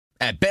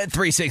At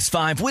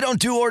Bet365, we don't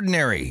do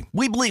ordinary.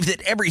 We believe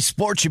that every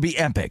sport should be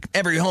epic.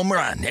 Every home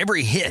run,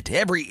 every hit,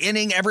 every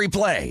inning, every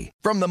play.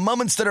 From the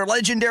moments that are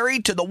legendary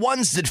to the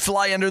ones that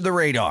fly under the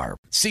radar.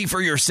 See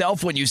for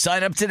yourself when you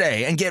sign up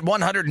today and get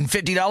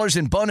 $150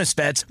 in bonus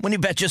bets when you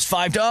bet just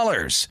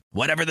 $5.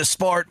 Whatever the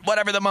sport,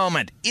 whatever the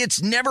moment,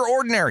 it's never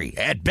ordinary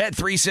at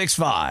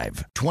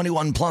Bet365.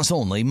 21 plus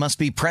only. Must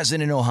be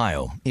present in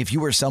Ohio. If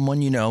you or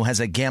someone you know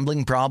has a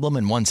gambling problem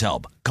and wants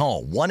help,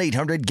 call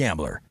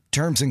 1-800-GAMBLER.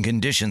 Terms and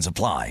conditions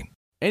apply.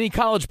 Any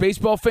college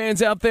baseball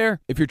fans out there?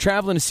 If you're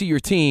traveling to see your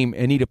team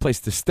and need a place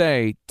to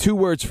stay, 2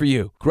 words for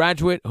you: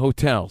 Graduate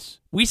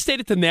Hotels. We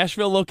stayed at the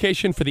Nashville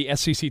location for the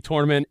SEC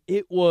tournament.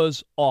 It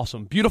was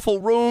awesome.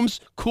 Beautiful rooms,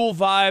 cool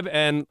vibe,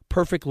 and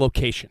perfect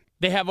location.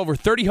 They have over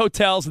 30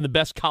 hotels in the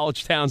best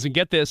college towns, and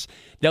get this,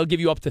 they'll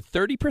give you up to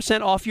 30%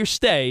 off your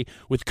stay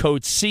with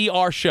code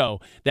CRSHOW.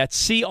 That's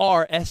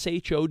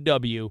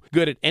CRSHOW.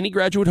 Good at any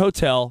Graduate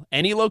Hotel,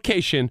 any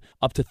location,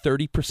 up to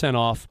 30%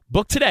 off.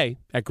 Book today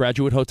at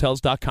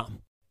graduatehotels.com.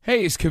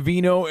 Hey, it's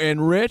Cavino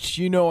and Rich.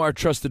 You know our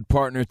trusted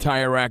partner,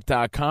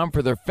 TireRack.com,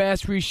 for their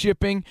fast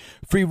reshipping,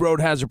 free road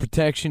hazard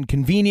protection,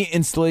 convenient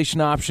installation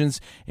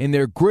options, and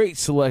their great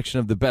selection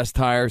of the best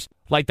tires,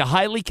 like the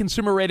highly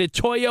consumer-rated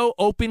Toyo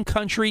Open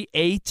Country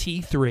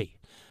AT3.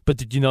 But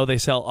did you know they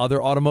sell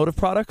other automotive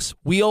products?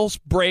 Wheels,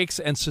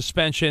 brakes, and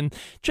suspension,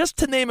 just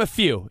to name a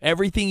few.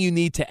 Everything you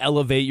need to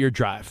elevate your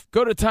drive.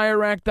 Go to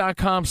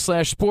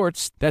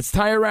TireRack.com/sports. That's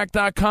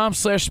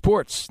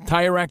TireRack.com/sports.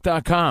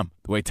 TireRack.com,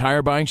 the way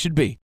tire buying should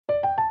be.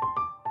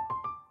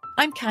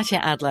 I'm Katya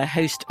Adler,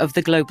 host of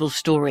The Global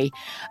Story.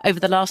 Over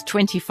the last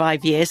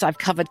 25 years, I've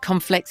covered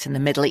conflicts in the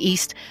Middle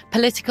East,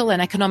 political and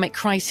economic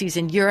crises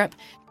in Europe,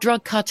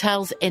 drug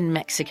cartels in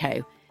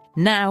Mexico.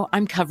 Now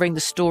I'm covering the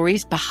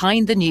stories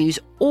behind the news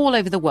all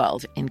over the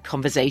world in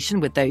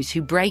conversation with those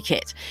who break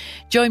it.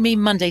 Join me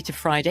Monday to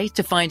Friday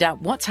to find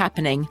out what's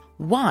happening,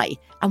 why,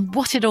 and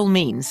what it all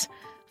means.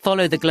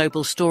 Follow The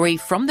Global Story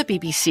from the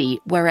BBC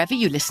wherever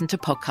you listen to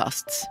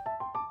podcasts.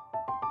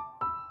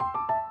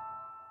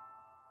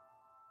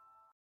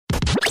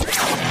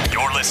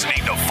 You're listening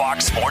to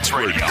Fox Sports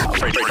Radio.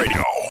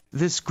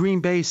 This Green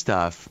Bay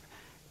stuff,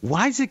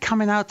 why is it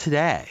coming out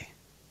today?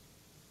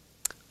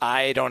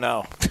 I don't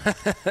know.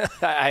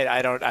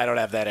 I don't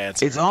have that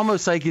answer. It's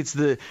almost like it's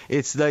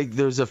like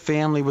there's a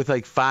family with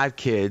like 5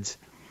 kids,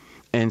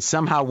 and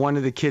somehow one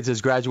of the kids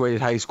has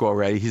graduated high school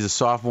already. He's a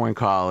sophomore in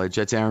college.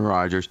 That's Aaron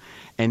Rodgers.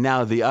 And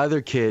now the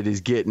other kid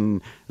is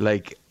getting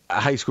like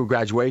a high school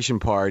graduation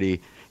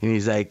party, and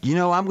he's like,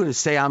 I'm going to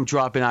say I'm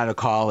dropping out of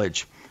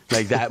college.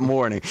 Like that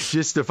morning,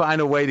 just to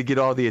find a way to get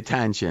all the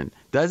attention.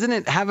 Doesn't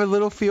it have a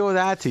little feel of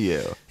that to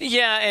you?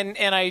 Yeah,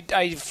 and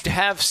I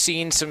have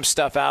seen some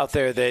stuff out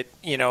there that,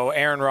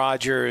 Aaron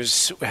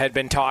Rodgers had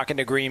been talking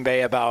to Green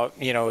Bay about,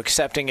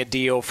 accepting a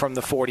deal from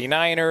the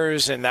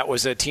 49ers, and that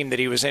was a team that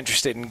he was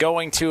interested in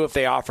going to if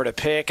they offered a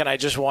pick. And I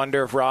just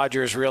wonder if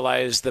Rodgers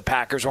realized the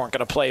Packers weren't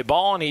going to play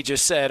ball, and he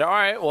just said, all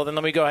right, well, then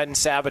let me go ahead and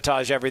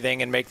sabotage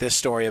everything and make this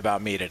story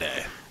about me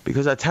today.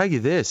 Because I tell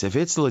you this, if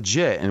it's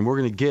legit, and we're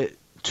going to get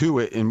to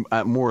it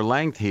at more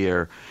length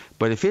here,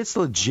 but if it's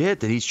legit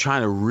that he's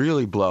trying to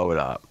really blow it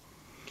up,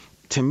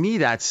 to me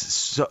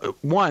that's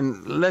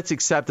one, let's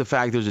accept the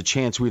fact there's a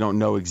chance we don't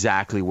know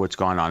exactly what's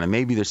going on, and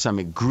maybe there's some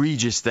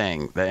egregious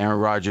thing that Aaron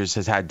Rodgers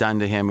has had done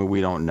to him and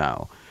we don't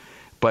know.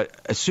 But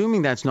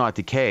assuming that's not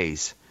the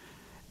case,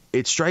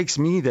 it strikes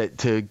me that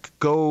to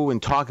go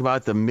and talk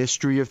about the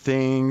mystery of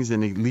things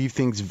and leave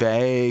things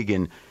vague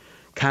and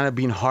kind of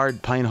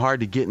playing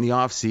hard to get in the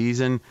off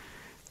season,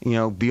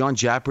 be on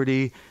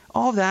Jeopardy,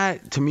 all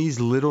that to me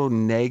is little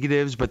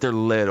negatives, but they're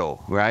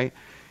little, right?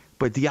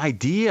 But the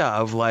idea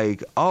of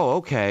like, oh,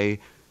 okay,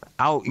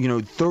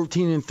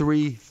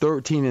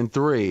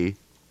 13-3,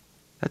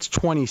 that's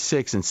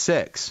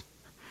 26-6.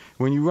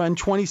 When you run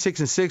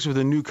 26-6 with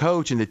a new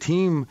coach and the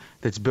team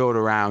that's built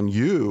around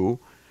you,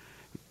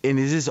 and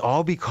is this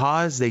all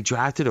because they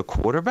drafted a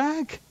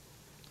quarterback?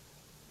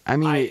 I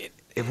mean,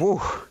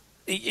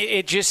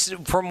 It just,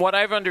 from what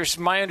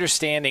my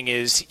understanding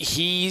is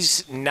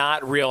he's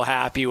not real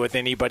happy with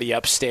anybody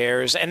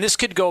upstairs. And this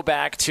could go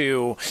back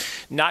to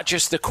not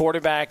just the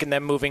quarterback and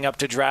then moving up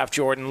to draft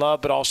Jordan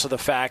Love, but also the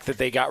fact that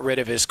they got rid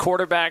of his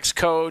quarterback's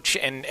coach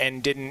and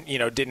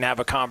didn't have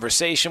a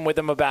conversation with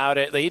him about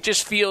it. It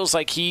just feels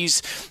like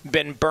he's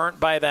been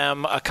burnt by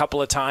them a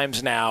couple of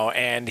times now,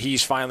 and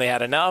he's finally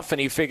had enough. And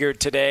he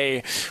figured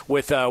today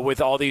with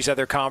all these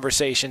other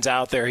conversations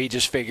out there, he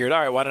just figured,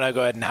 all right, why don't I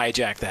go ahead and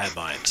hijack the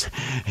headlines?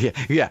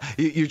 Yeah.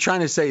 You're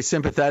trying to say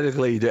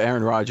sympathetically to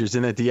Aaron Rodgers,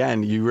 and at the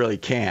end, you really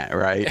can't,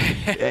 right?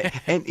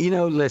 And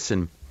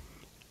listen,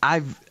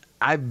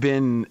 I've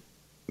been,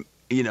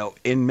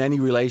 in many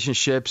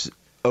relationships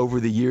over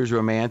the years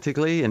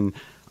romantically, and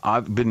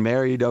I've been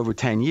married over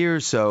 10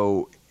 years,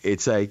 so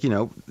it's like,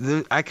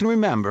 I can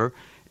remember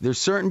there's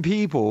certain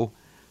people,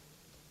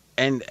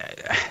 and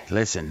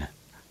listen,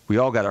 we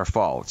all got our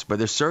faults, but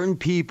there's certain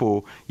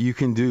people you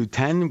can do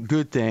 10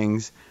 good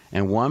things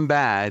and 1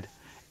 bad.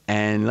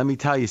 And let me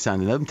tell you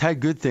something. Them 10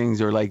 good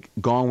things are like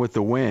Gone with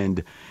the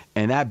Wind,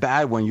 and that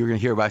bad one you're going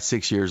to hear about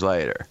 6 years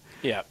later.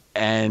 Yeah.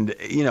 And,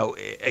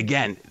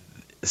 again,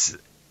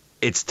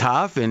 it's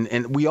tough,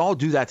 and we all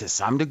do that to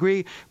some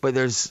degree, but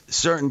there's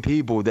certain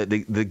people that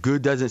the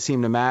good doesn't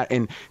seem to matter.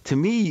 And to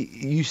me,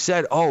 you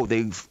said,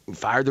 they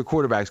fired their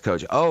quarterbacks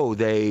coach.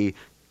 They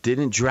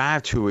didn't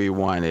draft who he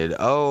wanted.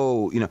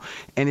 And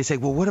it's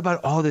like, well, what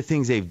about all the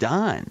things they've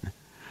done?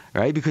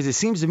 Right? Because it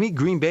seems to me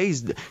Green Bay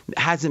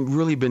hasn't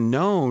really been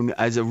known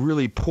as a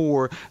really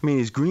poor. I mean,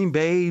 has Green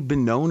Bay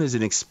been known as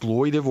an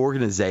exploitive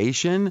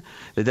organization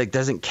that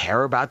doesn't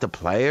care about the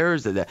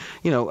players? In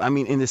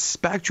the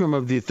spectrum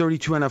of the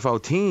 32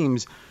 NFL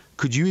teams,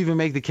 could you even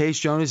make the case,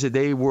 Jonas, that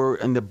they were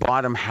in the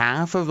bottom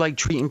half of like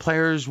treating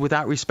players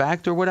without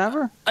respect or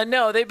whatever?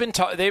 No, they've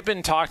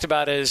been talked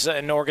about as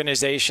an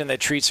organization that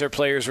treats their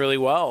players really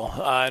well.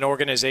 An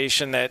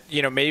organization that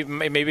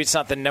maybe it's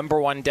not the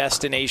number one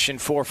destination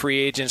for free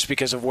agents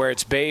because of where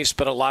it's based,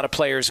 but a lot of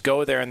players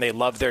go there and they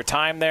love their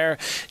time there.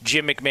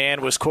 Jim McMahon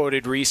was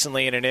quoted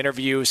recently in an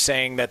interview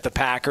saying that the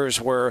Packers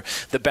were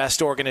the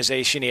best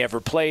organization he ever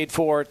played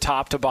for,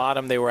 top to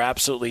bottom. They were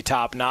absolutely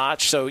top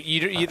notch. So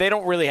they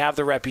don't really have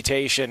the reputation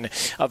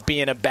of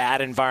being a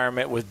bad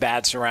environment with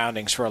bad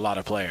surroundings for a lot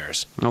of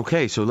players.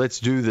 Okay, so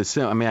let's do this.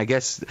 I mean, I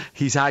guess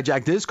he's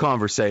hijacked this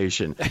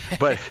conversation.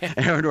 But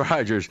Aaron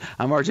Rodgers,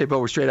 I'm RJ Bell.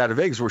 We're straight out of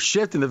Vegas. We're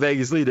shifting the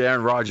Vegas lead to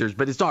Aaron Rodgers,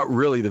 but it's not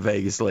really the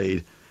Vegas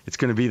lead. It's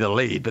going to be the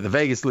lead, but the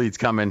Vegas lead's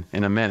coming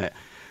in a minute.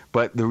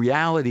 But the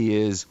reality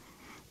is,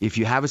 if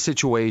you have a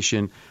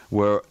situation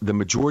where the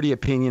majority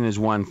opinion is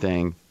one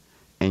thing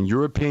and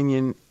your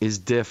opinion is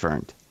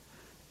different,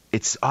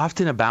 it's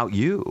often about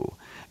you.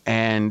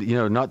 And,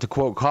 not to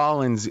quote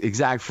Colin's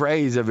exact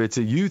phrase of it's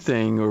a you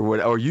thing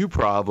or you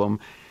problem,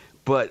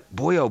 but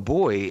boy, oh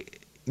boy,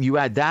 you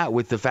add that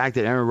with the fact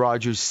that Aaron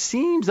Rodgers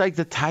seems like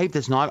the type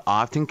that's not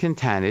often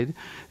contented.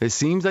 It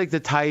seems like the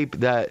type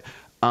that,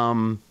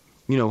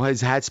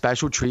 has had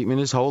special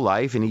treatment his whole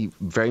life. And he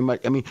very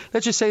much,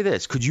 let's just say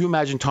this. Could you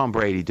imagine Tom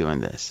Brady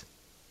doing this?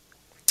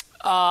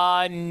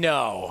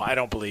 No, I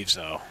don't believe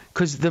so.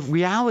 Because the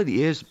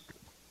reality is,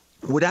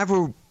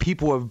 whatever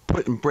people have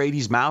put in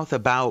Brady's mouth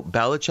about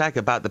Belichick,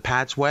 about the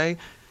Pats way,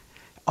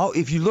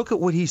 if you look at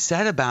what he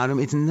said about him,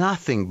 it's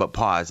nothing but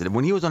positive.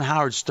 When he was on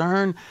Howard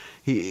Stern,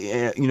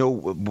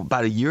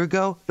 about a year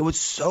ago, it was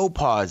so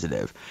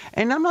positive.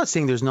 And I'm not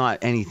saying there's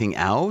not anything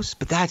else,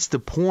 but that's the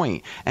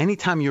point.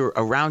 Anytime you're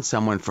around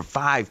someone for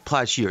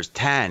 5+ years,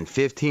 10,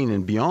 15,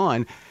 and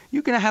beyond,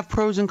 you're going to have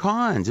pros and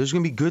cons. There's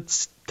going to be good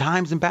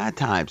times and bad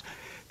times.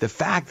 The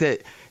fact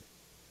that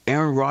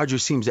Aaron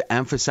Rodgers seems to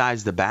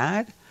emphasize the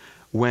bad,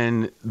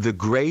 when the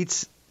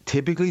greats,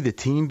 typically the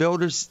team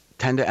builders,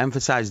 tend to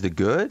emphasize the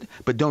good,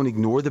 but don't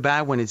ignore the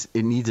bad when it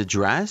needs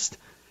addressed.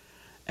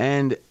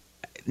 And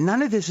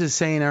none of this is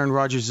saying Aaron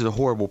Rodgers is a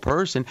horrible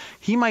person.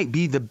 He might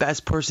be the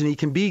best person he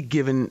can be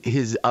given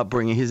his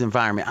upbringing, his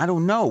environment. I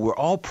don't know. We're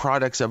all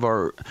products of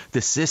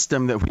the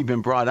system that we've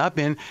been brought up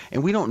in,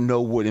 and we don't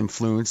know what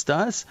influenced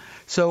us.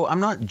 So I'm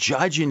not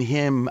judging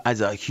him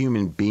as a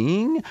human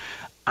being.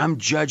 I'm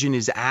judging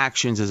his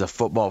actions as a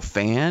football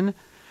fan.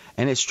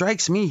 And it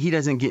strikes me he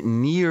doesn't get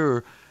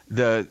near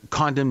the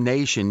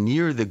condemnation,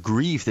 near the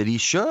grief that he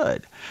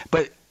should.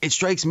 But it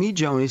strikes me,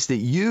 Jonas, that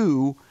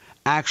you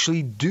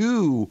actually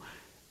do.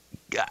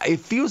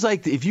 It feels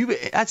like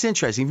that's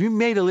interesting. If you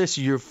made a list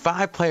of your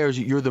 5 players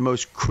that you're the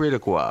most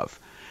critical of,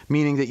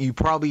 meaning that you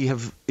probably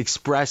have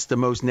expressed the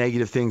most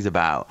negative things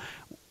about,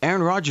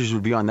 Aaron Rodgers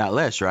would be on that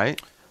list,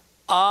 right?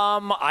 I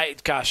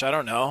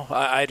don't know.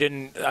 I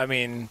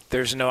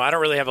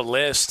don't really have a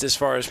list as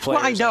far as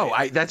players. Well, I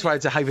know. That's why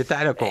it's a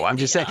hypothetical. I'm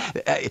just saying,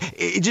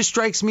 it just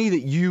strikes me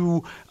that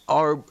you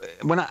are,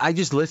 when I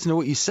just listen to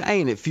what you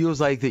say, and it feels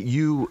like that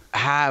you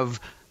have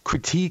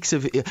critiques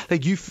of,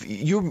 like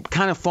you're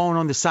kind of falling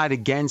on the side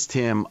against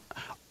him,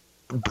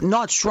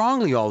 not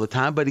strongly all the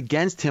time, but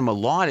against him a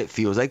lot, it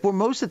feels like. Well,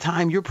 most of the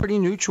time you're pretty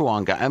neutral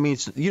on guys. I mean,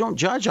 you don't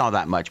judge all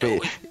that much,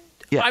 but...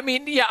 Yeah.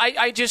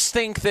 I just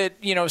think that,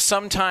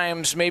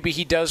 sometimes maybe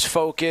he does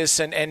focus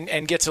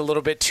and gets a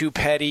little bit too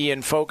petty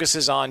and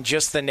focuses on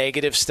just the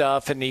negative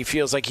stuff, and he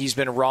feels like he's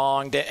been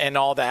wronged and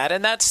all that.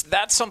 And that's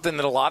something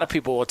that a lot of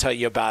people will tell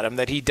you about him,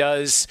 that he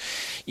does,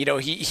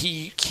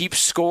 he keeps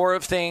score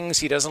of things.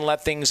 He doesn't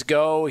let things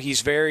go.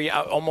 He's very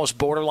almost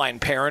borderline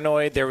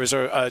paranoid. There was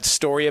a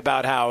story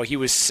about how he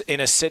was in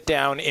a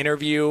sit-down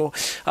interview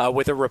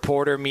with a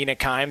reporter, Mina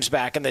Kimes,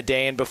 back in the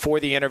day, and before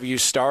the interview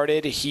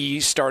started, he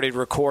started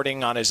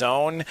recording on his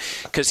own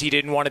because he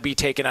didn't want to be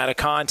taken out of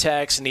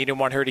context, and he didn't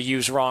want her to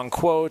use wrong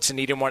quotes, and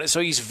he didn't want to,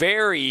 so he's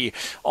very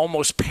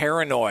almost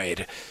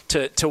paranoid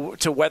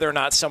to whether or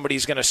not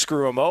somebody's going to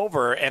screw him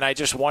over. And I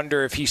just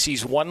wonder if he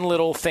sees one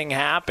little thing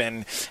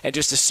happen and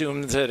just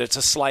assumes that it's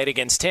a slight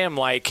against him,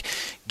 like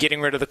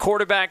getting rid of the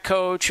quarterback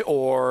coach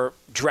or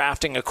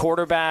drafting a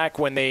quarterback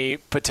when they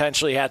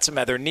potentially had some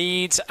other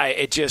needs. I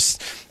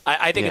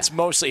think it's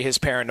mostly his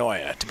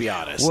paranoia, to be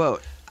honest. Well,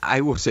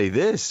 I will say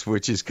this,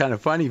 which is kind of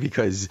funny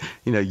because,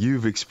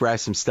 you've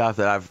expressed some stuff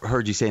that I've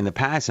heard you say in the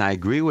past, and I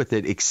agree with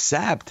it,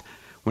 except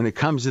when it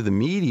comes to the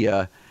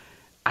media,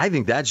 I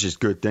think that's just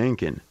good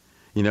thinking.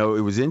 You know,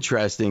 it was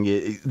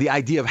interesting. The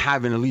idea of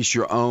having at least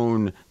your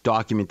own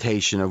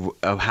documentation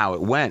of how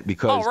it went,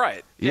 because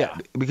yeah,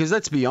 because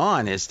let's be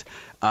honest.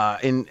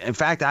 In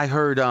fact, I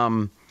heard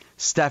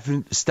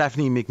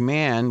Stephanie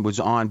McMahon was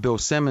on Bill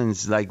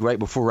Simmons like right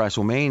before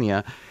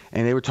WrestleMania,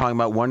 and they were talking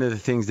about one of the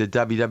things that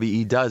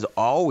WWE does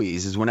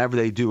always is whenever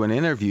they do an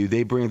interview,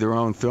 they bring their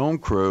own film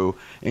crew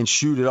and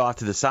shoot it off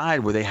to the side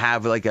where they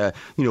have like a,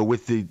 you know,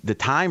 with the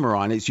timer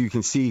on it, so you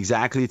can see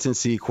exactly it's in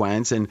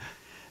sequence. And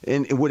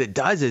what it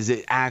does is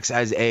it acts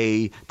as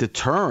a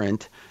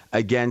deterrent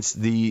against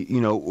the,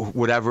 you know,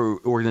 whatever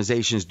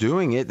organization is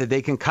doing it, that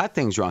they can cut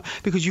things wrong.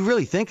 Because you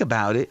really think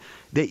about it,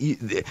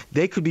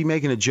 they could be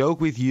making a joke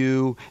with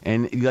you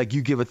and like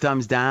you give a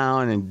thumbs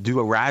down and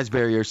do a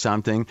raspberry or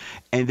something,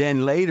 and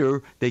then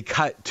later they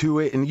cut to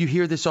it, and you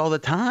hear this all the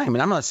time.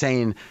 And I'm not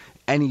saying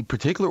any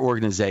particular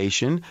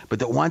organization, but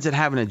the ones that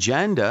have an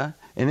agenda,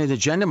 and an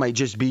agenda might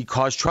just be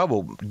cause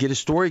trouble, get a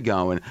story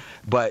going.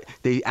 But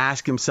they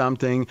ask him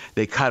something,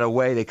 they cut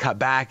away, they cut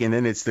back, and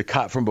then it's the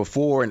cut from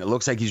before, and it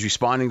looks like he's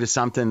responding to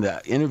something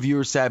the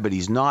interviewer said, but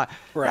he's not.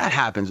 Right. That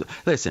happens.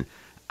 Listen,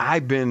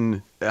 I've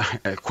been,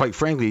 quite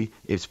frankly,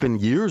 it's been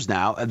years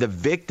now, the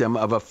victim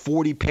of a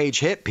 40-page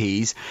hit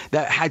piece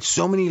that had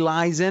so many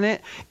lies in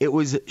it. It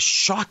was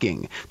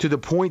shocking to the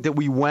point that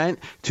we went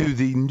to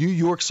the New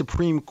York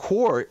Supreme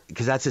Court,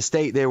 because that's the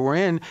state they were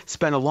in,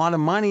 spent a lot of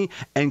money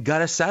and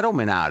got a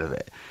settlement out of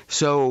it.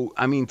 So,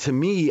 I mean, to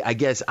me, I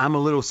guess I'm a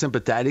little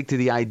sympathetic to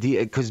the idea,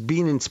 because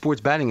being in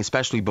sports betting,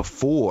 especially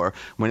before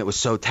when it was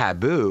so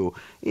taboo,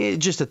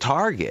 it's just a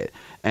target.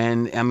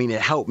 And, I mean, it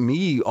helped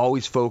me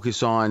always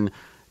focus on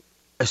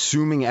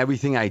assuming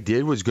everything I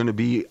did was going to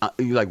be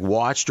like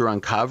watched or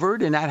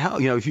uncovered, and that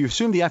helps. You know, if you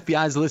assume the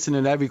FBI is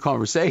listening to every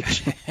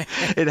conversation,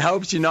 it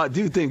helps you not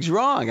do things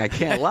wrong. I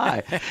can't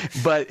lie.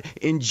 But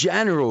in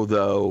general,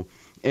 though,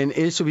 and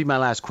this will be my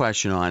last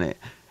question on it,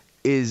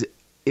 is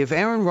if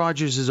Aaron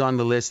Rodgers is on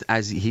the list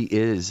as he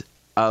is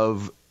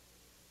of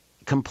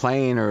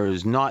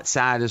complainers, not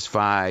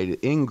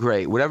satisfied,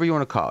 ingrate, whatever you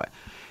want to call it,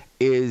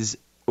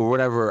 or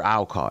whatever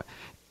I'll call it,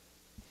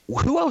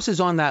 who else is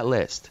on that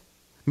list?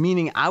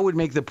 Meaning, I would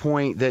make the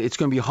point that it's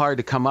going to be hard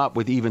to come up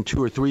with even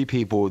 2 or 3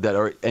 people that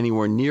are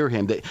anywhere near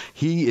him, that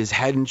he is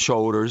head and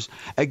shoulders.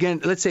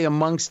 Again, let's say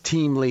amongst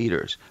team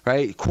leaders,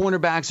 right?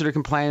 Cornerbacks that are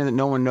complaining that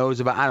no one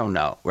knows about, I don't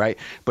know, right?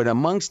 But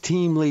amongst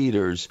team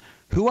leaders,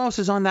 who else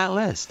is on that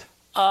list?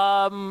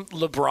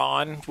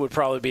 LeBron would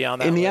probably be on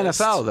that list. In the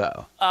NFL,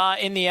 though?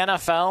 In the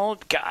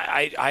NFL,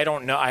 I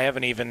don't know. I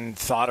haven't even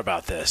thought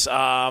about this.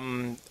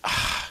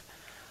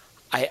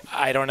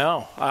 I don't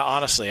know.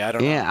 Honestly, I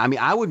don't know. Yeah, I mean,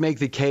 I would make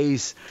the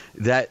case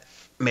that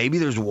maybe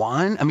there's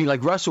one. I mean,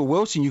 like Russell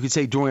Wilson, you could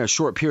say during a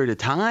short period of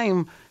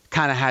time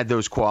kind of had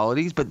those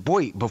qualities. But,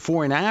 boy,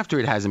 before and after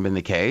it hasn't been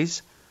the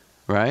case,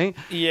 right?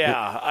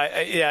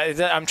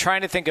 Yeah. I'm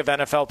trying to think of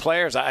NFL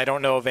players. I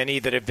don't know of any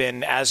that have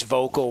been as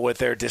vocal with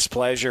their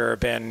displeasure or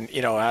been,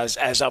 you know,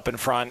 as up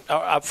front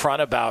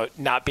about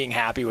not being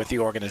happy with the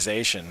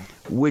organization.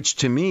 Which,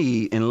 to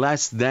me,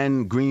 unless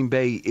then Green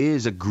Bay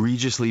is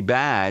egregiously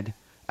bad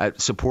at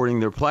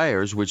supporting their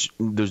players, which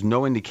there's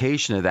no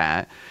indication of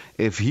that.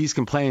 If he's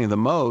complaining the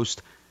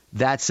most,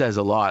 that says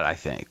a lot, I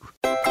think.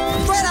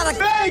 Straight out of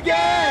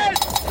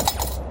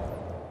Vegas!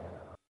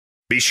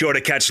 Be sure to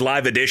catch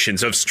live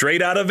editions of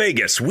Straight Outta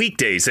Vegas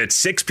weekdays at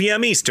 6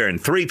 p.m. Eastern,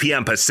 3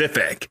 p.m.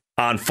 Pacific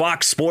on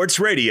Fox Sports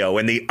Radio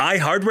and the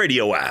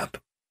iHeartRadio app.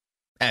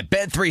 At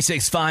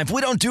Bet365, we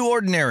don't do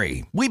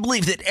ordinary. We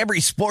believe that every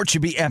sport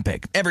should be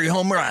epic. Every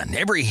home run,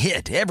 every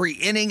hit, every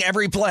inning,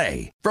 every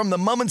play. From the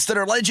moments that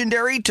are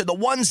legendary to the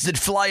ones that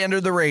fly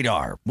under the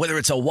radar. Whether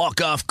it's a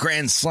walk-off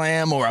grand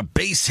slam or a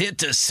base hit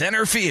to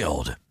center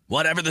field.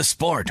 Whatever the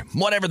sport,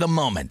 whatever the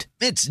moment.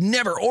 It's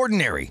never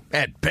ordinary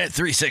at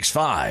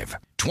Bet365.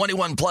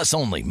 21 plus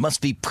only. Must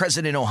be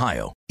present in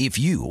Ohio. If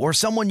you or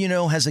someone you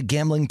know has a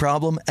gambling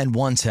problem and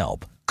wants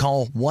help,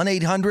 call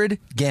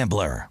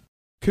 1-800-GAMBLER.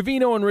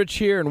 Covino and Rich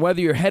here, and whether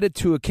you're headed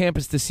to a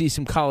campus to see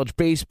some college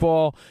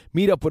baseball,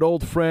 meet up with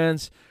old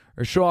friends,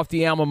 or show off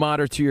the alma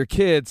mater to your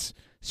kids,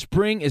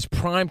 spring is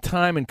prime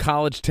time in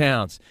college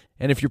towns.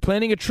 And if you're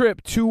planning a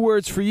trip, 2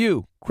 words for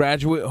you: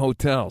 Graduate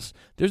Hotels.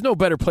 There's no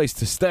better place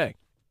to stay.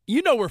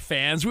 You know we're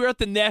fans. We were at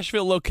the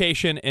Nashville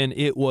location, and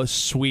it was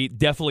sweet.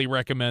 Definitely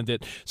recommend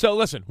it. So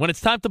listen, when it's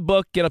time to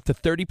book, get up to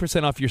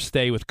 30% off your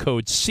stay with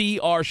code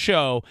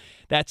CRSHOW.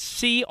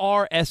 That's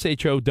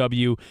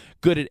CRSHOW.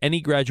 Good at any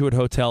Graduate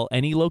Hotel,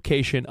 any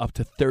location, up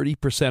to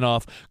 30%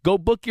 off. Go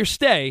book your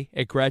stay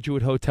at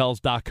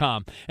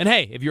graduatehotels.com. And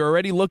hey, if you're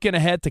already looking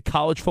ahead to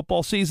college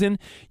football season,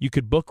 you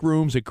could book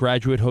rooms at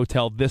Graduate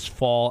Hotel this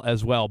fall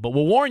as well. But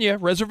we'll warn you,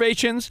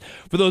 reservations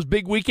for those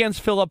big weekends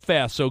fill up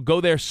fast, so go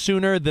there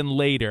sooner than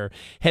later.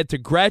 Head to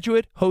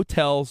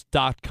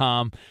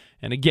graduatehotels.com.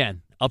 And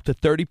again, up to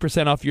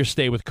 30% off your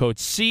stay with code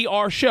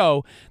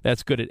CRSHOW.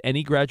 That's good at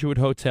any Graduate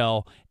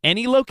Hotel,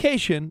 any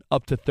location,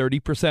 up to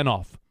 30%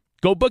 off.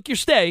 Go book your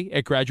stay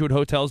at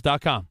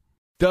graduatehotels.com.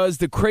 Does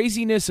the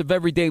craziness of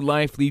everyday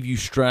life leave you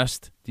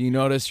stressed? Do you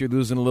notice you're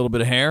losing a little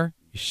bit of hair?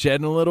 You're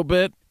shedding a little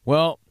bit?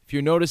 Well, If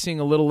you're noticing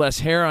a little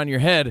less hair on your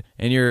head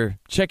and you're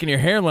checking your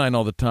hairline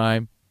all the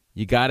time,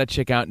 you got to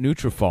check out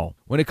Nutrafol.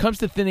 When it comes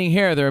to thinning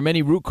hair, there are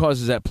many root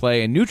causes at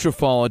play, and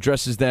Nutrafol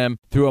addresses them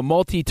through a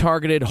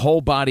multi-targeted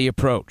whole-body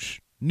approach.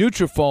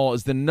 Nutrafol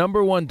is the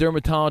 #1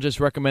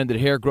 dermatologist-recommended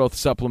hair growth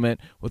supplement,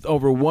 with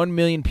over 1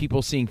 million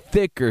people seeing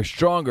thicker,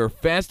 stronger,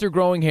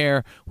 faster-growing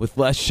hair with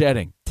less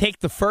shedding. Take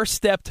the first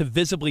step to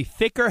visibly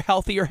thicker,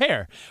 healthier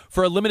hair.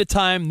 For a limited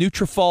time,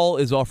 Nutrafol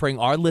is offering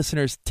our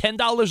listeners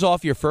 $10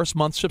 off your first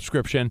month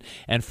subscription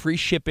and free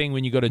shipping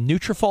when you go to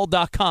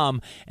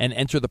Nutrafol.com and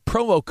enter the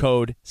promo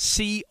code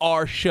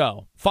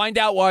CRSHOW. Find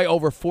out why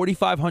over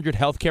 4,500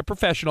 healthcare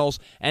professionals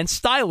and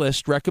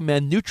stylists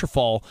recommend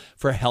Nutrafol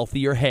for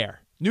healthier hair.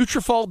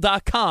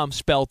 Nutrafol.com,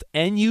 spelled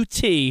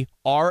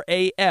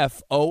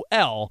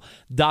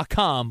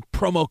Nutrafol.com,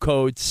 promo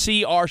code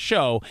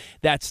CRSHOW.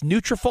 That's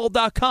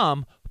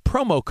Nutrafol.com,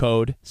 promo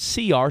code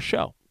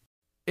CRSHOW.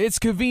 It's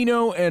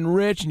Covino and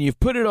Rich, and you've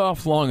put it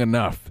off long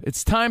enough.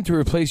 It's time to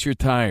replace your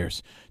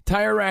tires.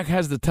 Tire Rack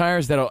has the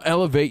tires that'll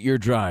elevate your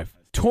drive.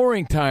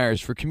 Touring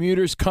tires for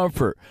commuters'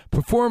 comfort,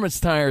 performance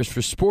tires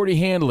for sporty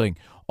handling,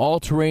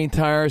 all-terrain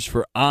tires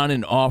for on-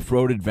 and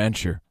off-road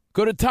adventure.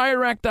 Go to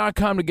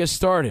TireRack.com to get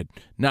started.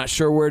 Not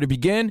sure where to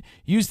begin?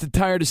 Use the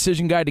Tire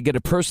Decision Guide to get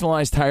a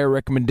personalized tire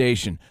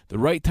recommendation. The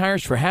right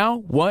tires for how,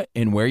 what,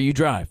 and where you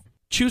drive.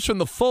 Choose from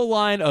the full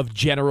line of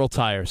General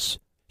Tires.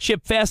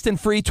 Ship fast and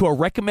free to a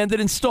recommended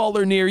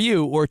installer near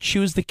you, or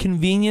choose the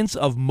convenience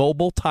of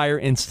mobile tire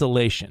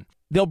installation.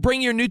 They'll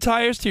bring your new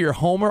tires to your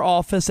home or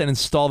office and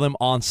install them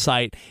on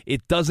site.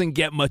 It doesn't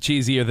get much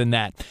easier than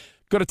that.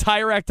 Go to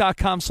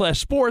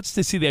TireRack.com/sports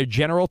to see their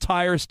General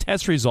Tires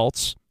test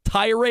results,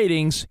 tire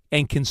ratings,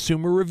 and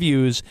consumer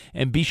reviews,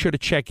 and be sure to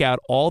check out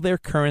all their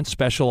current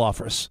special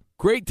offers.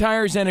 Great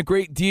tires and a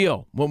great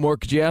deal. What more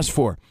could you ask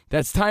for?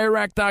 That's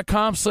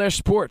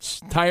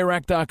TireRack.com/sports.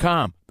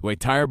 TireRack.com, the way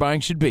tire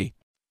buying should be.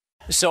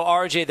 So,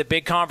 RJ, the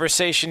big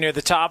conversation near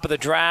the top of the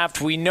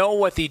draft, we know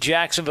what the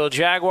Jacksonville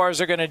Jaguars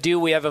are going to do.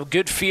 We have a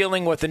good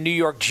feeling what the New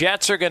York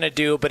Jets are going to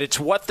do, but it's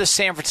what the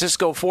San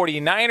Francisco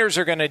 49ers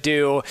are going to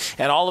do,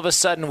 and all of a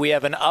sudden we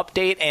have an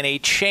update and a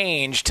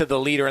change to the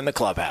leader in the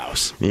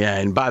clubhouse. Yeah,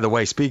 and by the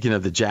way, speaking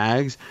of the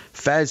Jags,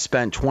 Fez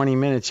spent 20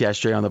 minutes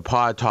yesterday on the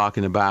pod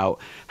talking about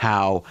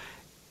how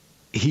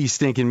he's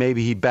thinking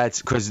maybe he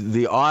bets, because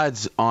the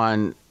odds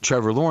on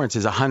Trevor Lawrence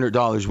is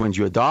 $100 wins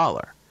you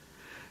 $1.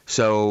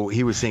 So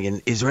he was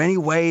thinking, is there any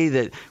way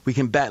that we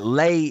can bet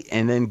late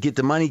and then get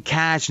the money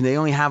cash, and they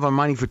only have our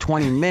money for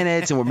 20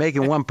 minutes and we're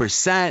making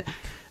 1%?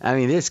 I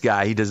mean, this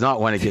guy, he does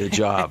not want to get a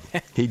job.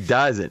 He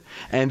doesn't.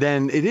 And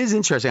then it is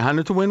interesting,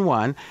 100 to win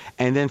one.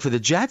 And then for the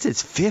Jets,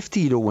 it's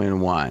 50 to win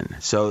one.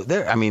 So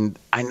there, I mean,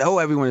 I know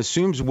everyone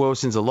assumes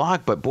Wilson's a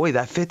lock, but boy,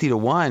 that 50 to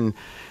 1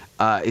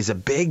 is a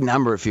big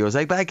number, it feels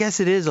like. But I guess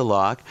it is a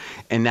lock.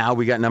 And now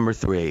we got number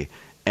 3.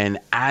 And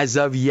as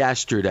of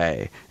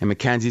yesterday, and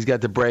Mackenzie's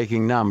got the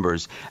breaking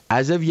numbers,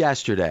 as of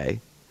yesterday,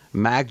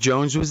 Mac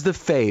Jones was the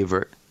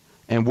favorite.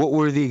 And what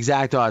were the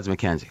exact odds,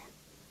 Mackenzie?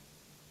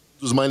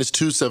 It was minus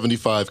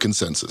 275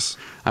 consensus.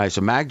 All right, so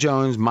Mac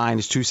Jones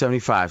minus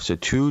 275. So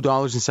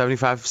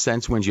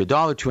 $2.75 wins you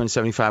 $1,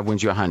 275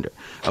 wins you 100.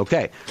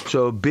 Okay,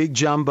 so big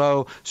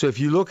jumbo. So if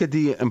you look at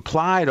the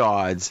implied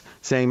odds,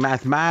 saying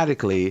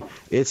mathematically,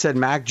 it said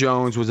Mac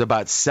Jones was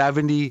about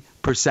 70%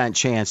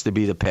 chance to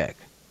be the pick.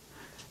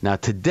 Now,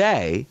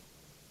 today,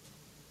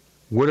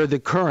 what are the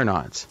current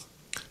odds?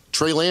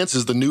 Trey Lance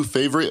is the new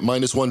favorite,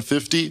 minus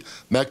 150.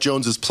 Mac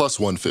Jones is plus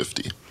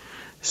 150.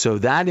 So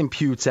that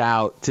imputes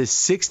out to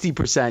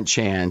 60%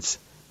 chance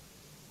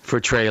for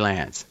Trey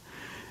Lance.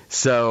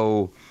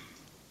 So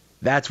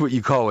that's what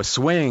you call a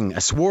swing, a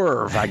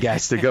swerve, I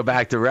guess, to go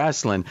back to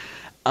wrestling.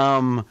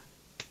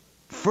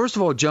 First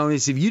of all,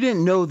 Jonas, if you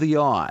didn't know the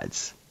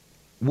odds,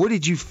 what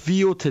did you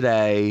feel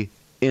today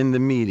in the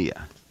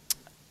media?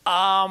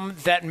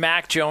 That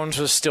Mac Jones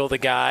was still the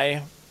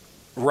guy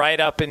right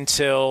up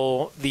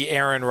until the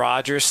Aaron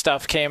Rodgers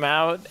stuff came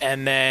out,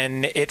 and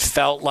then it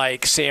felt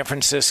like San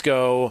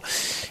Francisco,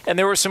 and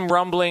there were some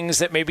rumblings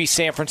that maybe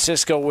San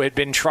Francisco had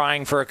been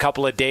trying for a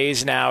couple of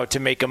days now to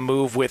make a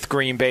move with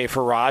Green Bay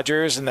for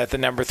Rodgers, and that the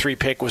number 3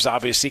 pick was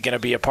obviously going to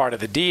be a part of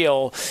the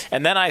deal.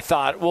 And then I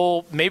thought,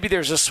 well, maybe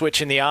there's a switch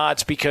in the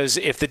odds, because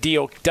if the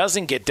deal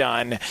doesn't get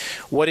done,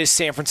 what is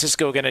San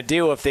Francisco going to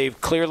do? If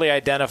they've clearly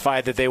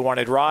identified that they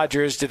wanted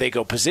Rodgers, do they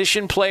go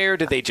position player?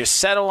 Do they just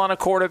settle on a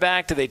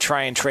quarterback? Do they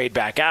try and trade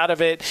back out of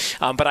it?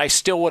 But I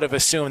still would have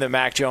assumed that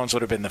Mac Jones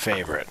would have been the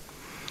favorite.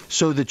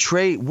 So the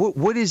trade,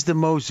 what is the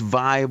most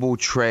viable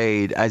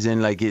trade, as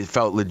in like it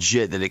felt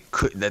legit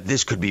that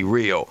this could be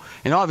real?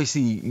 And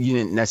obviously you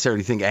didn't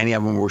necessarily think any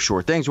of them were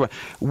sure things. What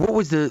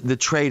was the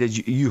trade as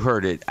you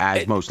heard it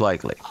as most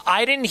likely?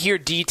 I didn't hear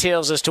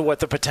details as to what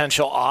the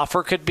potential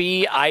offer could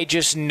be. I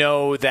just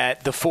know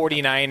that the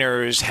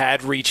 49ers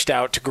had reached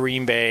out to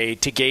Green Bay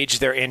to gauge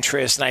their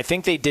interest, and I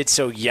think they did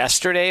so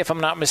yesterday, if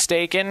I'm not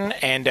mistaken,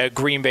 and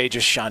Green Bay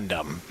just shunned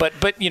them.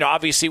 But you know,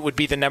 obviously it would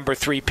be the number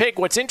 3 pick.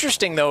 What's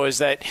interesting, though, is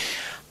that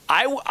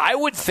I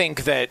would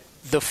think that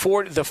the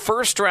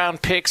first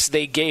round picks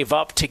they gave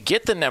up to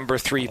get the number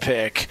 3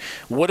 pick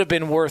would have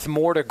been worth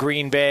more to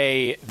Green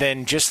Bay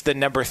than just the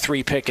number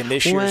 3 pick in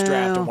this year's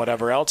draft and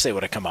whatever else they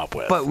would have come up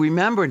with. But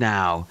remember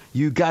now,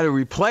 you got to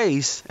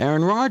replace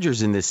Aaron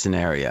Rodgers in this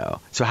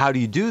scenario. So how do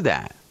you do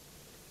that?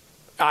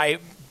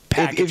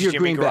 Package if you're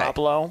Jimmy Green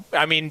Garoppolo. Bay.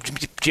 I mean,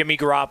 Jimmy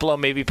Garoppolo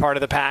may be part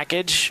of the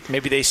package.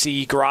 Maybe they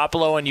see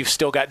Garoppolo and you've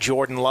still got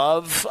Jordan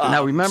Love.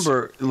 Now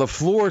remember,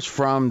 LaFleur's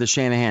from the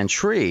Shanahan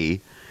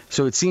tree.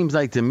 So it seems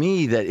like to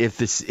me that if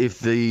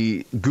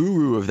the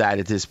guru of that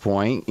at this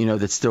point,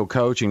 that's still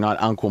coaching,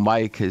 not Uncle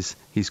Mike as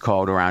he's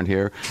called around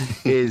here,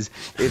 is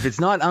if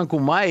it's not Uncle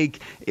Mike,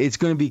 it's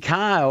going to be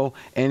Kyle.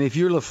 And if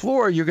you're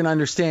LaFleur, you're going to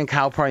understand.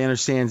 Kyle probably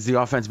understands the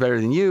offense better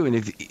than you. And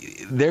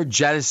if they're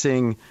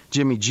jettisoning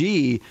Jimmy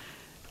G,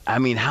 I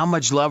mean, how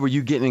much love are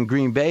you getting in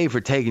Green Bay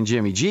for taking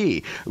Jimmy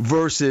G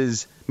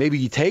versus maybe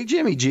you take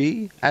Jimmy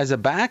G as a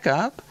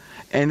backup?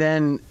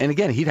 And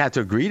again, he'd have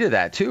to agree to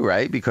that too,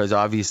 right? Because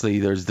obviously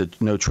there's the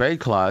no trade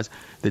clause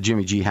that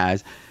Jimmy G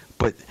has.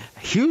 But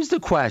here's the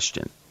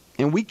question,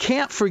 and we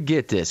can't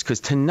forget this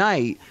because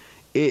tonight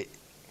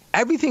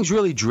everything's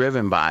really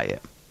driven by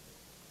it.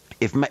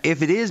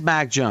 If it is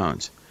Mac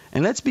Jones,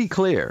 and let's be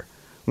clear,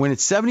 when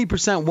it's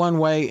 70% one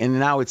way and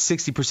now it's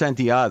 60%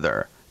 the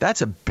other,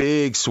 that's a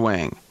big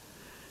swing.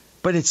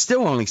 But it's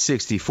still only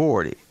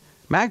 60-40.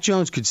 Mac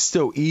Jones could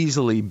still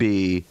easily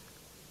be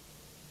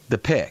the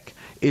pick.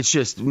 It's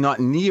just not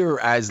near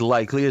as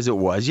likely as it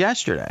was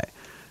yesterday.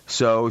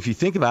 So if you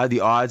think about it, the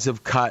odds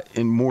have cut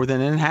in more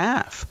than in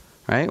half,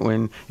 right?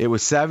 When it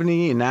was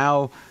 70 and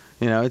now,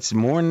 it's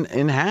more than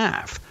in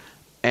half.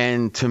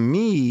 And to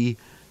me,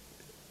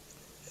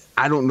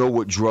 I don't know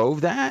what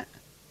drove that.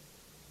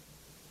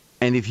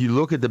 And if you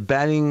look at the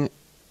betting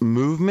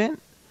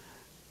movement,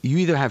 you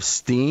either have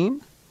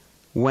steam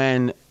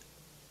when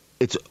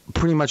it's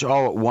pretty much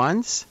all at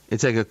once.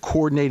 It's like a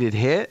coordinated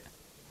hit.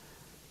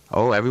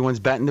 Oh, everyone's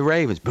betting the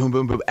Ravens. Boom,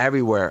 boom, boom.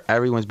 Everywhere.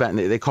 Everyone's betting.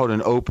 They call it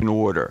an open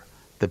order.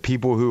 The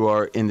people who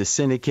are in the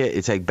syndicate,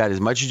 it's like bet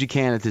as much as you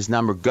can at this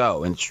number,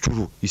 go. And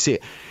you see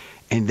it.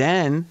 And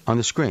then on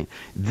the screen,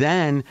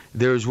 then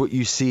there's what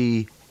you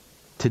see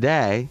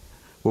today.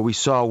 What we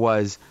saw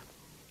was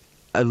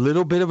a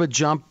little bit of a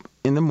jump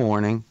in the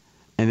morning,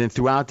 and then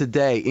throughout the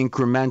day,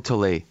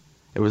 incrementally,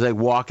 it was like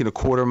walking a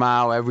quarter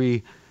mile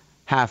every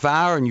half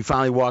hour, and you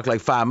finally walk like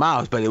 5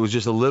 miles, but it was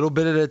just a little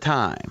bit at a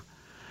time.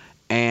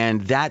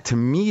 And that, to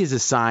me, is a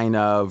sign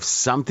of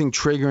something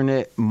triggering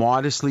it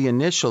modestly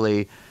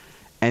initially,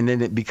 and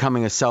then it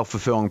becoming a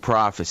self-fulfilling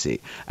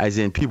prophecy. As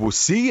in, people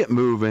see it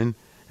moving,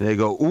 and they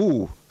go,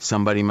 ooh,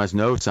 somebody must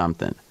know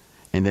something.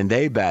 And then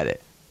they bet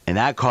it, and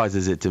that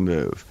causes it to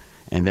move.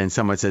 And then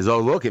someone says, oh,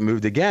 look, it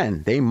moved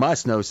again. They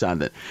must know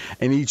something.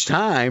 And each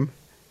time,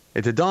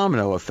 it's a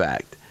domino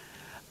effect.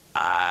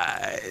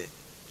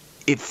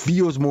 It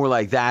feels more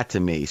like that to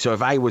me. So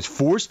if I was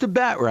forced to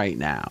bet right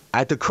now,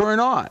 at the current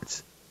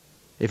odds,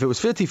 if it was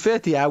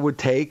 50-50, I would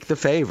take the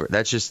favorite.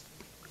 That's just,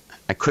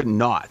 I couldn't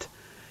not.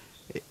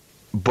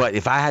 But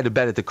if I had to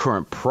bet at the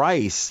current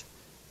price,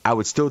 I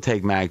would still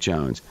take Mac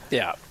Jones.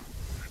 Yeah.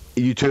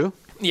 You too?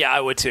 Yeah,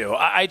 I would too.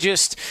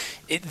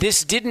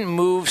 This didn't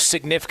move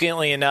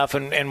significantly enough,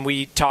 and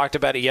we talked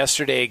about it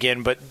yesterday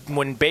again, but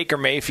when Baker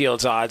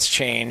Mayfield's odds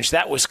changed,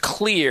 that was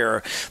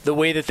clear the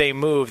way that they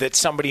moved, that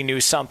somebody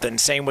knew something.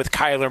 Same with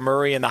Kyler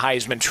Murray and the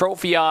Heisman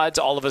Trophy odds.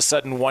 All of a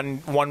sudden,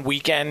 one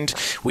weekend,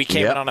 we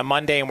came in on a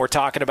Monday and we're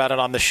talking about it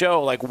on the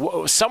show. Like,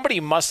 somebody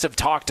must have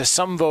talked to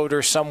some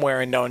voter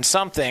somewhere and known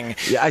something.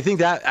 Yeah, I think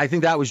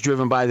that was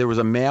driven by, there was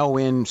a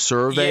mail-in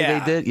survey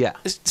they did. Yeah.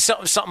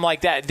 Something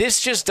like that. This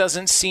just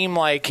doesn't seem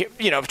like,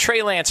 if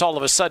Trey Lance all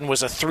of a sudden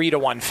was a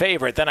 3-1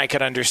 favorite, then I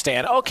could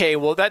understand, okay,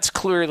 well, that's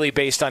clearly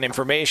based on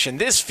information.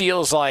 This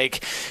feels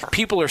like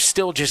people are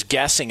still just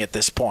guessing at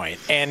this point.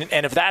 And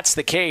if that's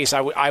the case,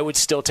 I would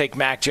still take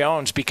Mac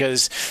Jones,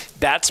 because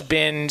that's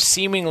been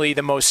seemingly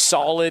the most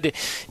solid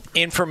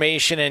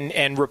information,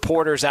 and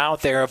reporters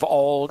out there have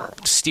all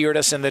steered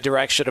us in the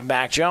direction of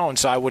Mac Jones,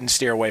 so I wouldn't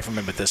steer away from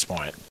him at this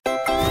point.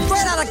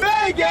 Straight out of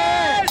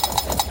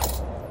Vegas!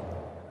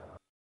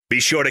 Be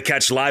sure to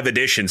catch live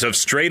editions of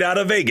Straight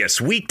Outta Vegas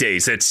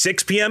weekdays at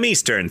 6 p.m.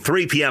 Eastern,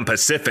 3 p.m.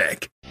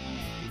 Pacific.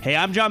 Hey,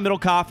 I'm John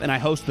Middlecoff, and I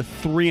host the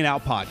 3 and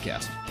Out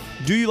podcast.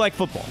 Do you like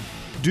football?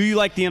 Do you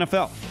like the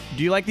NFL?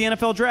 Do you like the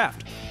NFL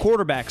draft?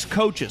 Quarterbacks,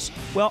 coaches?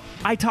 Well,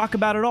 I talk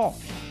about it all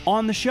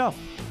on the show.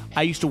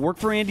 I used to work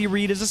for Andy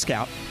Reid as a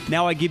scout.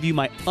 Now I give you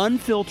my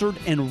unfiltered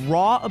and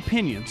raw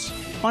opinions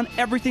on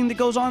everything that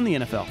goes on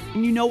in the NFL.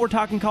 And you know we're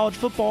talking college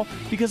football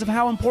because of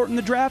how important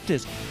the draft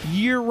is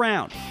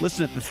year-round.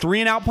 Listen to the 3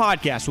 and Out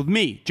podcast with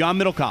me, John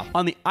Middlecoff,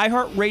 on the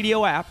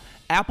iHeartRadio app,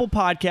 Apple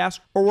Podcasts,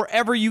 or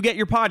wherever you get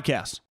your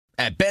podcasts.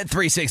 At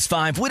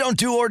Bet365, we don't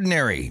do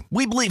ordinary.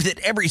 We believe that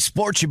every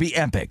sport should be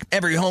epic.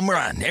 Every home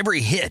run,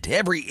 every hit,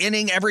 every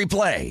inning, every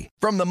play.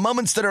 From the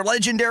moments that are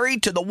legendary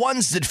to the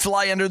ones that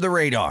fly under the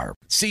radar.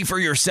 See for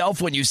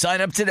yourself when you sign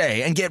up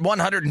today and get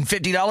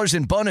 $150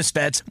 in bonus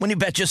bets when you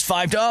bet just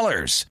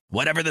 $5.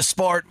 Whatever the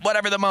sport,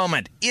 whatever the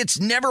moment, it's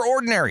never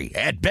ordinary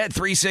at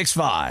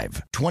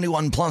Bet365.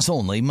 21 plus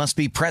only. Must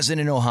be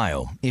present in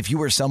Ohio. If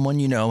you or someone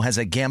you know has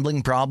a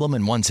gambling problem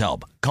and wants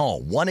help,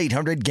 call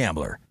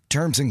 1-800-GAMBLER.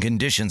 Terms and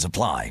conditions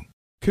apply.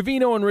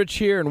 Covino and Rich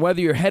here, and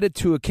whether you're headed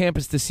to a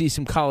campus to see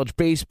some college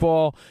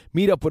baseball,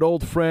 meet up with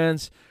old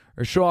friends,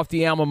 or show off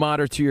the alma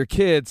mater to your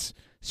kids,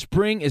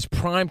 spring is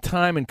prime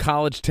time in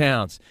college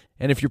towns.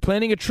 And if you're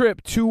planning a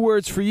trip, 2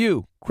 words for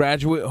you: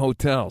 Graduate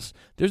Hotels.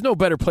 There's no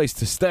better place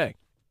to stay.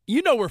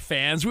 You know we're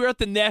fans. We were at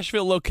the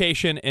Nashville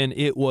location, and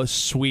it was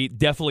sweet.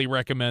 Definitely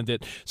recommend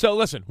it. So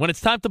listen, when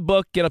it's time to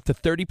book, get up to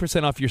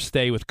 30% off your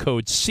stay with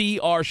code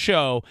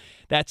CRSHOW.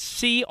 That's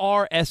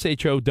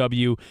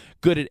CRSHOW.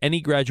 Good at any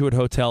Graduate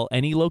Hotel,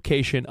 any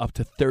location, up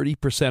to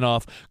 30%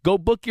 off. Go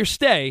book your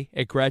stay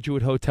at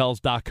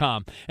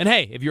graduatehotels.com. And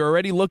hey, if you're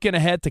already looking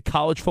ahead to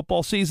college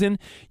football season,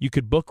 you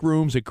could book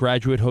rooms at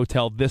Graduate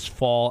Hotel this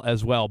fall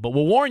as well. But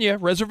we'll warn you,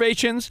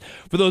 reservations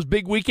for those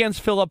big weekends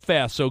fill up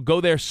fast, so go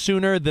there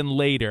sooner than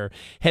later.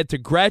 Head to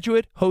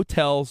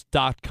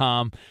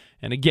graduatehotels.com.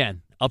 And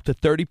again, up to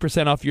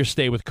 30% off your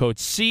stay with code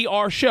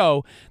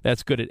CRSHOW.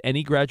 That's good at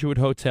any Graduate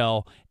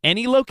Hotel,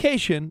 any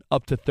location,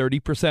 up to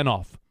 30%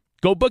 off.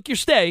 Go book your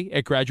stay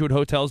at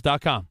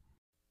graduatehotels.com.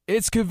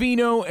 It's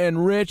Covino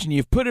and Rich, and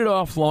you've put it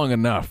off long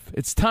enough.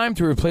 It's time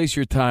to replace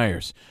your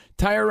tires.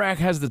 Tire Rack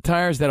has the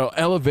tires that'll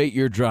elevate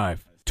your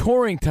drive.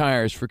 Touring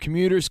tires for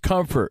commuters'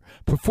 comfort,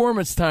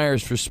 performance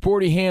tires for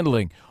sporty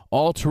handling,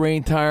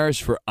 all-terrain tires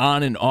for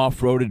on- and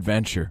off-road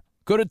adventure.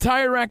 Go to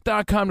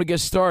TireRack.com to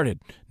get started.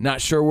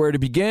 Not sure where to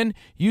begin?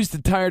 Use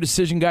the Tire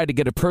Decision Guide to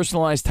get a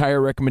personalized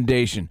tire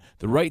recommendation.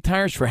 The right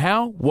tires for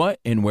how, what,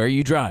 and where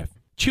you drive.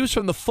 Choose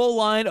from the full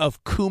line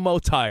of Kumho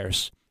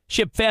tires.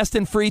 Ship fast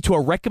and free to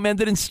a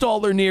recommended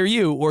installer near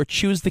you, or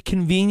choose the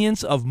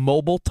convenience of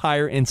mobile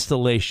tire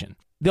installation.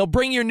 They'll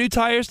bring your new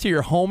tires to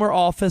your home or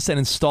office and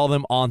install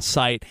them on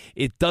site.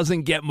 It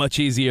doesn't get much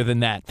easier than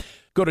that.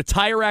 Go to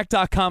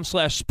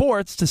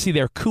TireRack.com/sports to see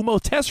their Kumho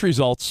test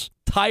results,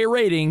 tire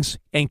ratings,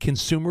 and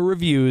consumer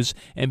reviews,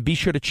 and be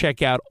sure to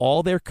check out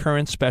all their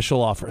current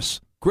special offers.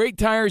 Great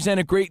tires and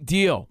a great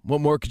deal. What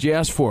more could you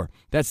ask for?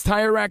 That's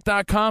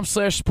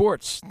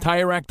TireRack.com/sports.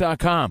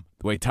 TireRack.com,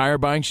 the way tire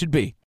buying should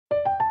be.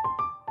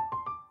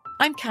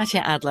 I'm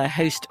Katya Adler,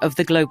 host of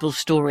The Global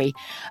Story.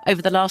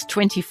 Over the last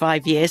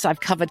 25 years, I've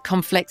covered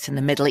conflicts in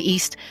the Middle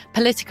East,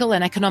 political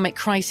and economic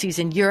crises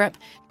in Europe,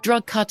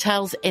 drug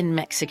cartels in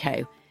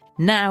Mexico.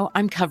 Now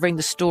I'm covering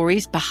the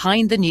stories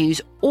behind the news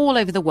all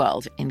over the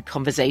world in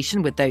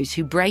conversation with those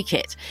who break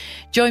it.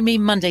 Join me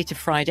Monday to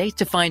Friday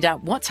to find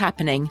out what's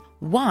happening,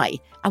 why,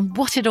 and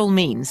what it all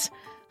means.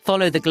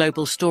 Follow The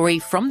Global Story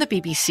from the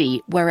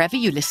BBC wherever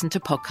you listen to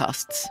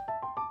podcasts.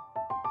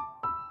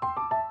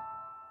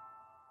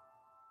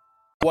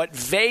 What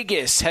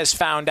Vegas has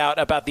found out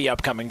about the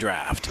upcoming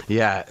draft.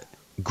 Yeah,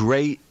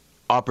 great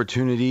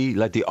opportunity.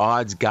 Let the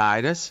odds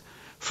guide us.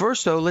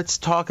 First, though, let's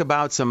talk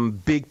about some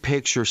big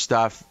picture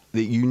stuff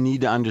that you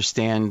need to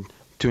understand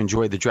to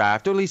enjoy the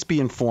draft, or at least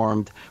be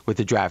informed with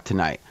the draft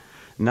tonight.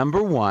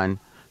 Number one,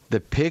 the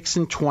picks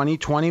in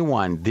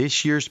 2021,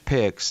 this year's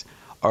picks,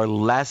 are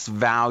less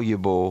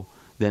valuable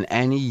than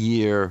any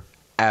year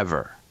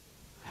ever.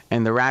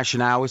 And the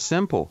rationale is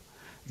simple.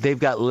 They've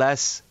got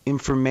less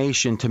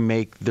information to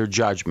make their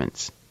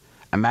judgments.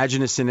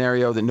 Imagine a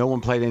scenario that no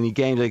one played any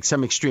games, like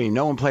some extreme.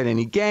 No one played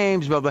any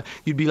games, blah, blah.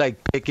 You'd be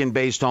like picking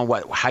based on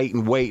what, height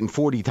and weight and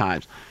 40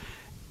 times.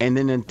 And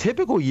then in a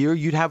typical year,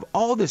 you'd have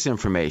all this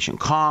information,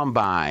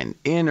 combine,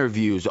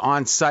 interviews,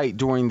 on site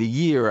during the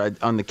year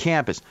on the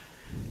campus.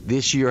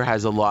 This year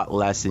has a lot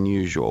less than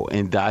usual,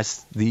 and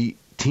thus the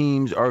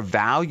teams are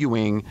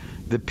valuing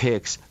the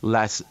picks with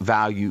less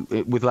value.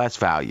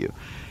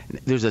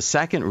 There's a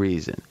second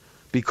reason.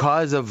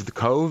 Because of the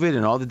COVID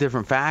and all the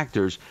different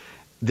factors,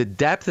 the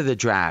depth of the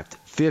draft,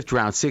 5th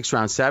round, 6th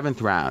round,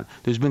 7th round,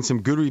 there's been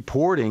some good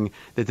reporting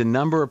that the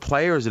number of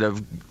players that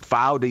have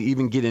filed to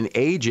even get an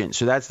agent,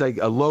 so that's like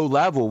a low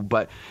level,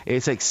 but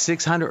it's like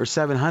 600 or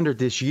 700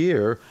 this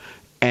year,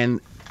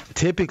 and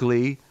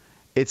typically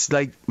it's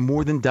like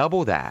more than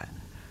double that.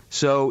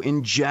 So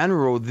in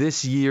general,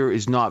 this year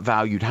is not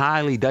valued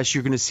highly. Thus,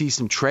 you're going to see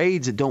some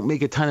trades that don't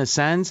make a ton of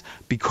sense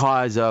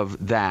because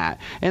of that.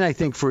 And I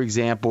think, for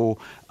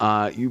example,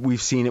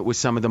 we've seen it with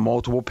some of the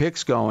multiple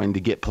picks going to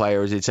get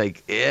players. It's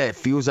like, it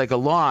feels like a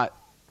lot.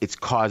 It's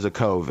cause of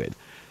COVID.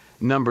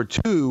 Number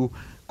two,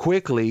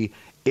 quickly,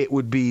 it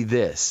would be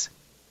this.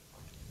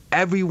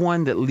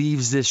 Everyone that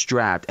leaves this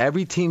draft,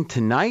 every team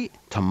tonight,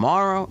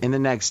 tomorrow, and the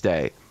next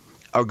day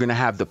are going to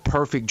have the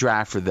perfect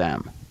draft for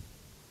them.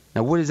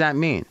 Now, what does that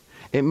mean?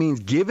 It means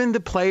given the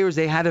players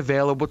they had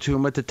available to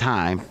them at the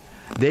time,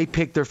 they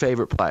picked their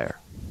favorite player.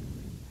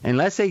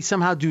 Unless they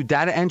somehow do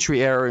data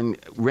entry error and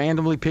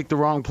randomly pick the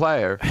wrong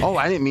player. Oh,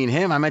 I didn't mean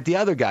him. I meant the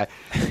other guy.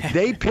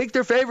 They picked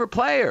their favorite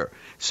player.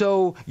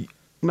 So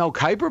Mel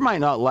Kiper might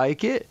not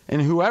like it,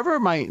 and whoever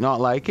might not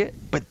like it,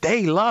 but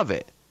they love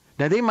it.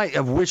 Now, they might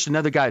have wished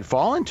another guy had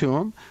fallen to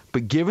them,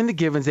 but given the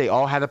givens, they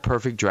all had a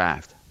perfect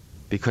draft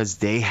because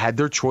they had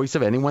their choice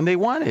of anyone they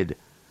wanted.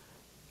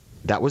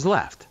 That was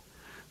left.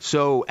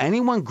 So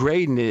anyone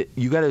grading it,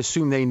 you got to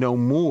assume they know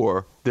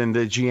more than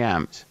the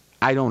GMs.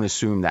 I don't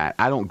assume that.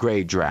 I don't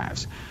grade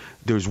drafts.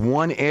 There's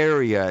one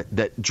area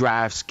that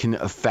drafts can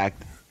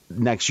affect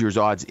next year's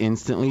odds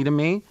instantly to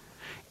me.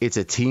 It's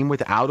a team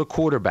without a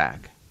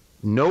quarterback.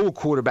 No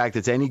quarterback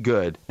that's any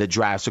good that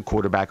drafts a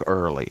quarterback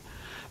early.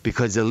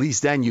 Because at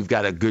least then you've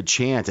got a good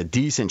chance, a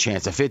decent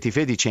chance, a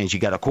 50-50 chance you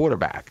got a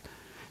quarterback.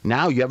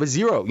 Now you have a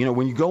zero. You know,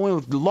 when you go in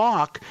with the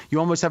lock, you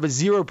almost have a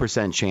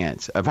 0%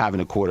 chance of having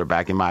a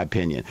quarterback, in my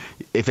opinion.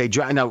 If they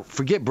draft, now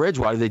forget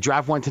Bridgewater, they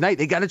draft one tonight,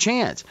 they got a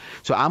chance.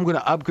 So I'm going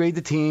to upgrade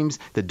the teams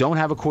that don't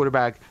have a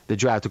quarterback, that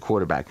draft a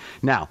quarterback.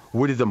 Now,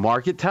 what did the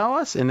market tell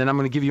us? And then I'm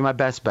going to give you my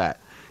best bet,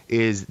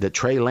 is that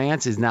Trey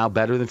Lance is now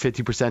better than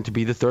 50% to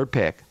be the third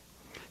pick.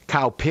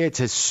 Kyle Pitts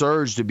has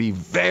surged to be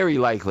very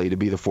likely to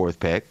be the fourth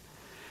pick.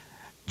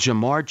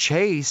 Jamar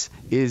Chase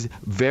is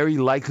very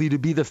likely to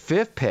be the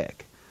fifth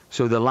pick.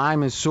 So the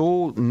lineman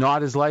Sewell,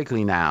 not as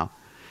likely now.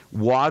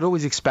 Waddle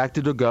is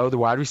expected to go, the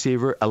wide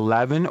receiver,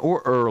 11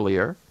 or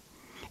earlier.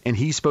 And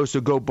he's supposed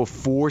to go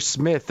before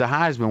Smith, the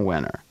Heisman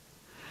winner.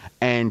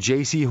 And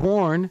J.C.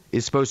 Horn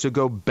is supposed to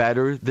go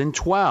better than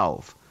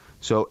 12.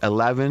 So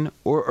 11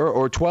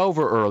 or 12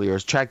 or earlier.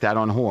 Check that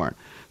on Horn.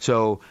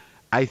 So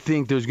I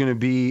think there's going to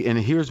be, and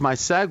here's my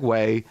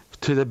segue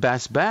to the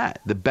best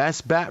bet. The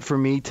best bet for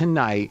me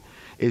tonight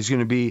is going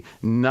to be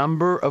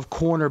number of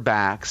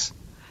cornerbacks,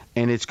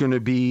 and it's going to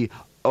be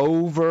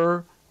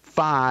over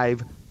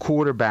 5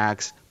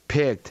 quarterbacks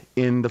picked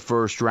in the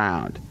first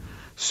round.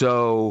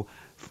 So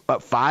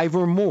 5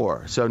 or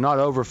more. So not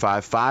over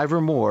 5, 5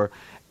 or more.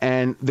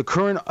 And the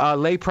current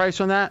lay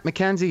price on that,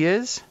 Mackenzie,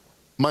 is?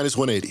 Minus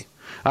 180.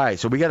 All right,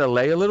 so we got to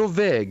lay a little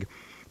vig,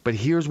 but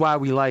here's why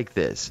we like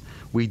this.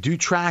 We do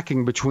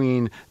tracking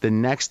between the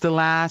next to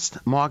last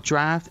mock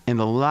draft and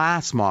the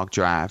last mock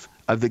draft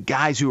of the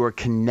guys who are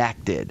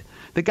connected.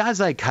 The guys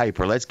like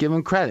Kiper, let's give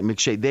them credit,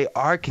 McShay, they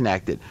are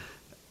connected.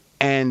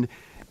 And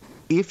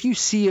if you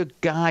see a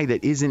guy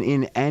that isn't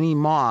in any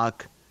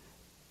mock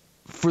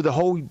for the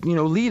whole,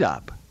 lead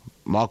up,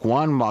 mock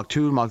 1, mock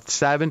 2, mock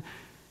 7,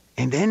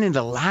 and then in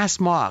the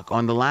last mock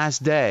on the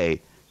last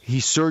day, he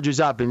surges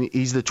up and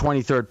he's the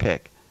 23rd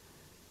pick.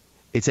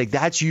 It's like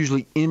that's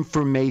usually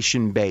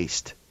information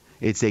based.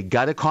 It's they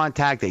got a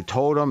contact, they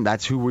told him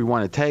that's who we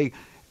want to take,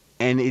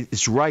 and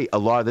it's right a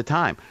lot of the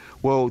time.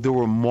 Well, there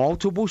were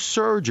multiple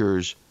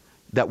surgers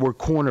that were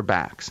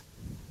cornerbacks,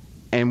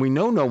 and we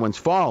know no one's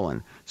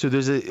fallen. So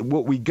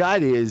what we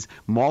got is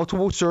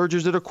multiple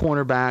surgers that are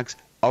cornerbacks,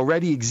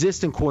 already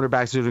existing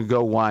cornerbacks that are going to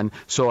go 1.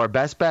 So our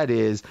best bet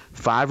is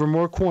 5 or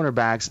more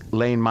cornerbacks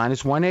laying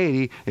minus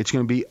 180. It's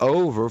going to be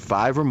over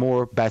 5 or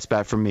more. Best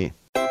bet for me.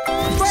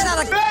 Straight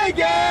out of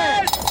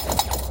Vegas!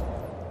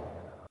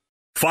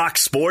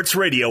 Fox Sports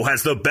Radio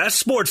has the best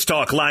sports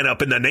talk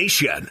lineup in the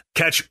nation.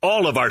 Catch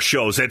all of our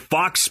shows at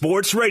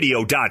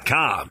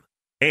foxsportsradio.com.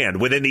 And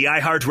within the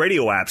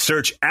iHeartRadio app,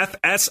 search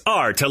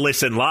FSR to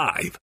listen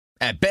live.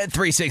 At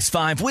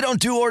Bet365, we don't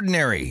do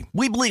ordinary.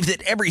 We believe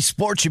that every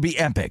sport should be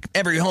epic.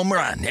 Every home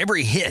run,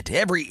 every hit,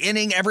 every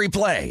inning, every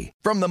play.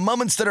 From the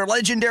moments that are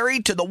legendary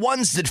to the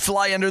ones that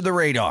fly under the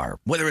radar.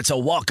 Whether it's a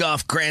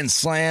walk-off grand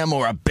slam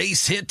or a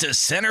base hit to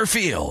center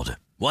field.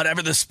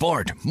 Whatever the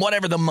sport,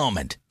 whatever the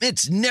moment,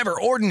 it's never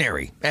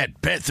ordinary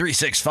at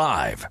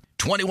Bet365.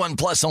 21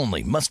 plus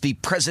only. Must be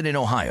present in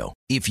Ohio.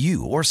 If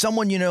you or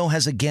someone you know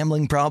has a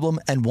gambling problem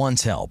and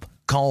wants help,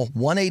 call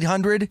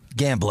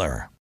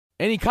 1-800-GAMBLER.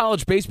 Any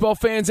college baseball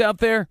fans out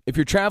there? If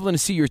you're traveling to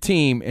see your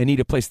team and need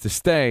a place to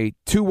stay,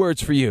 2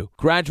 words for you: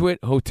 Graduate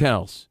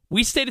Hotels.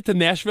 We stayed at the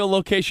Nashville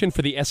location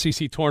for the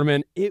SEC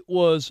tournament. It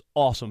was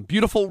awesome.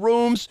 Beautiful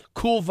rooms,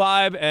 cool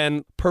vibe,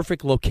 and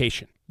perfect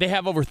location. They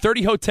have over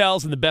 30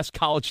 hotels in the best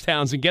college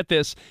towns, and get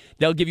this,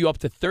 they'll give you up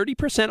to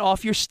 30%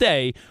 off your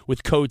stay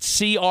with code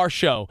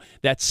CRSHOW.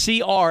 That's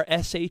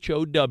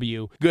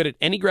CRSHOW. Good at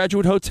any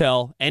Graduate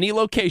Hotel, any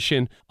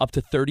location, up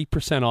to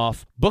 30%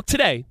 off. Book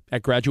today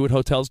at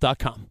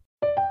graduatehotels.com.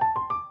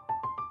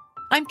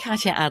 I'm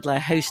Katya Adler,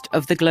 host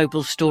of The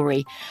Global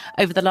Story.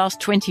 Over the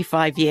last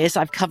 25 years,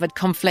 I've covered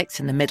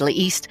conflicts in the Middle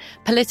East,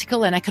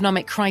 political and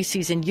economic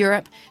crises in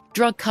Europe,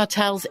 drug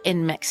cartels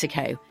in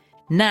Mexico.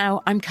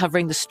 Now I'm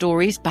covering the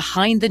stories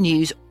behind the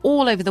news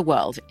all over the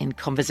world in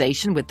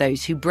conversation with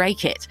those who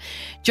break it.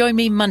 Join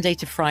me Monday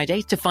to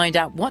Friday to find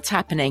out what's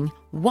happening,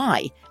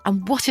 why,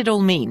 and what it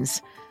all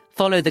means.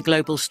 Follow The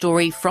Global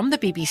Story from the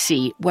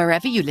BBC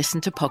wherever you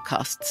listen to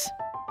podcasts.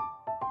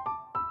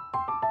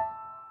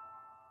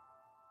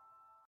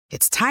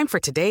 It's time for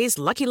today's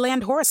Lucky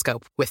Land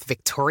horoscope with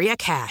Victoria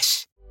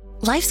Cash.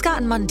 Life's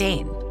gotten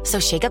mundane, So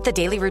shake up the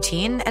daily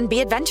routine and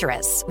be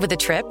adventurous with a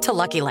trip to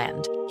Lucky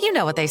Land. You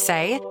know what they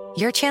say.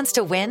 Your chance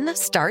to win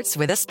starts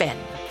with a spin.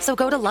 So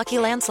go to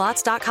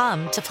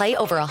LuckyLandSlots.com to play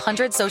over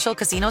 100 social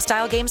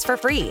casino-style games for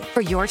free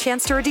for your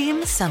chance to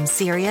redeem some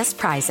serious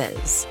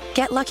prizes.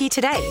 Get lucky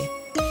today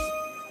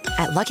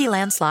at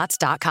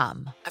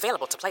LuckyLandSlots.com.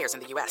 Available to players in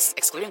the U.S.,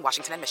 excluding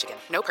Washington and Michigan.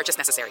 No purchase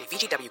necessary.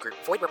 VGW Group.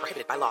 Void where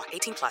prohibited by law.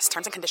 18+.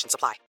 Terms and conditions apply.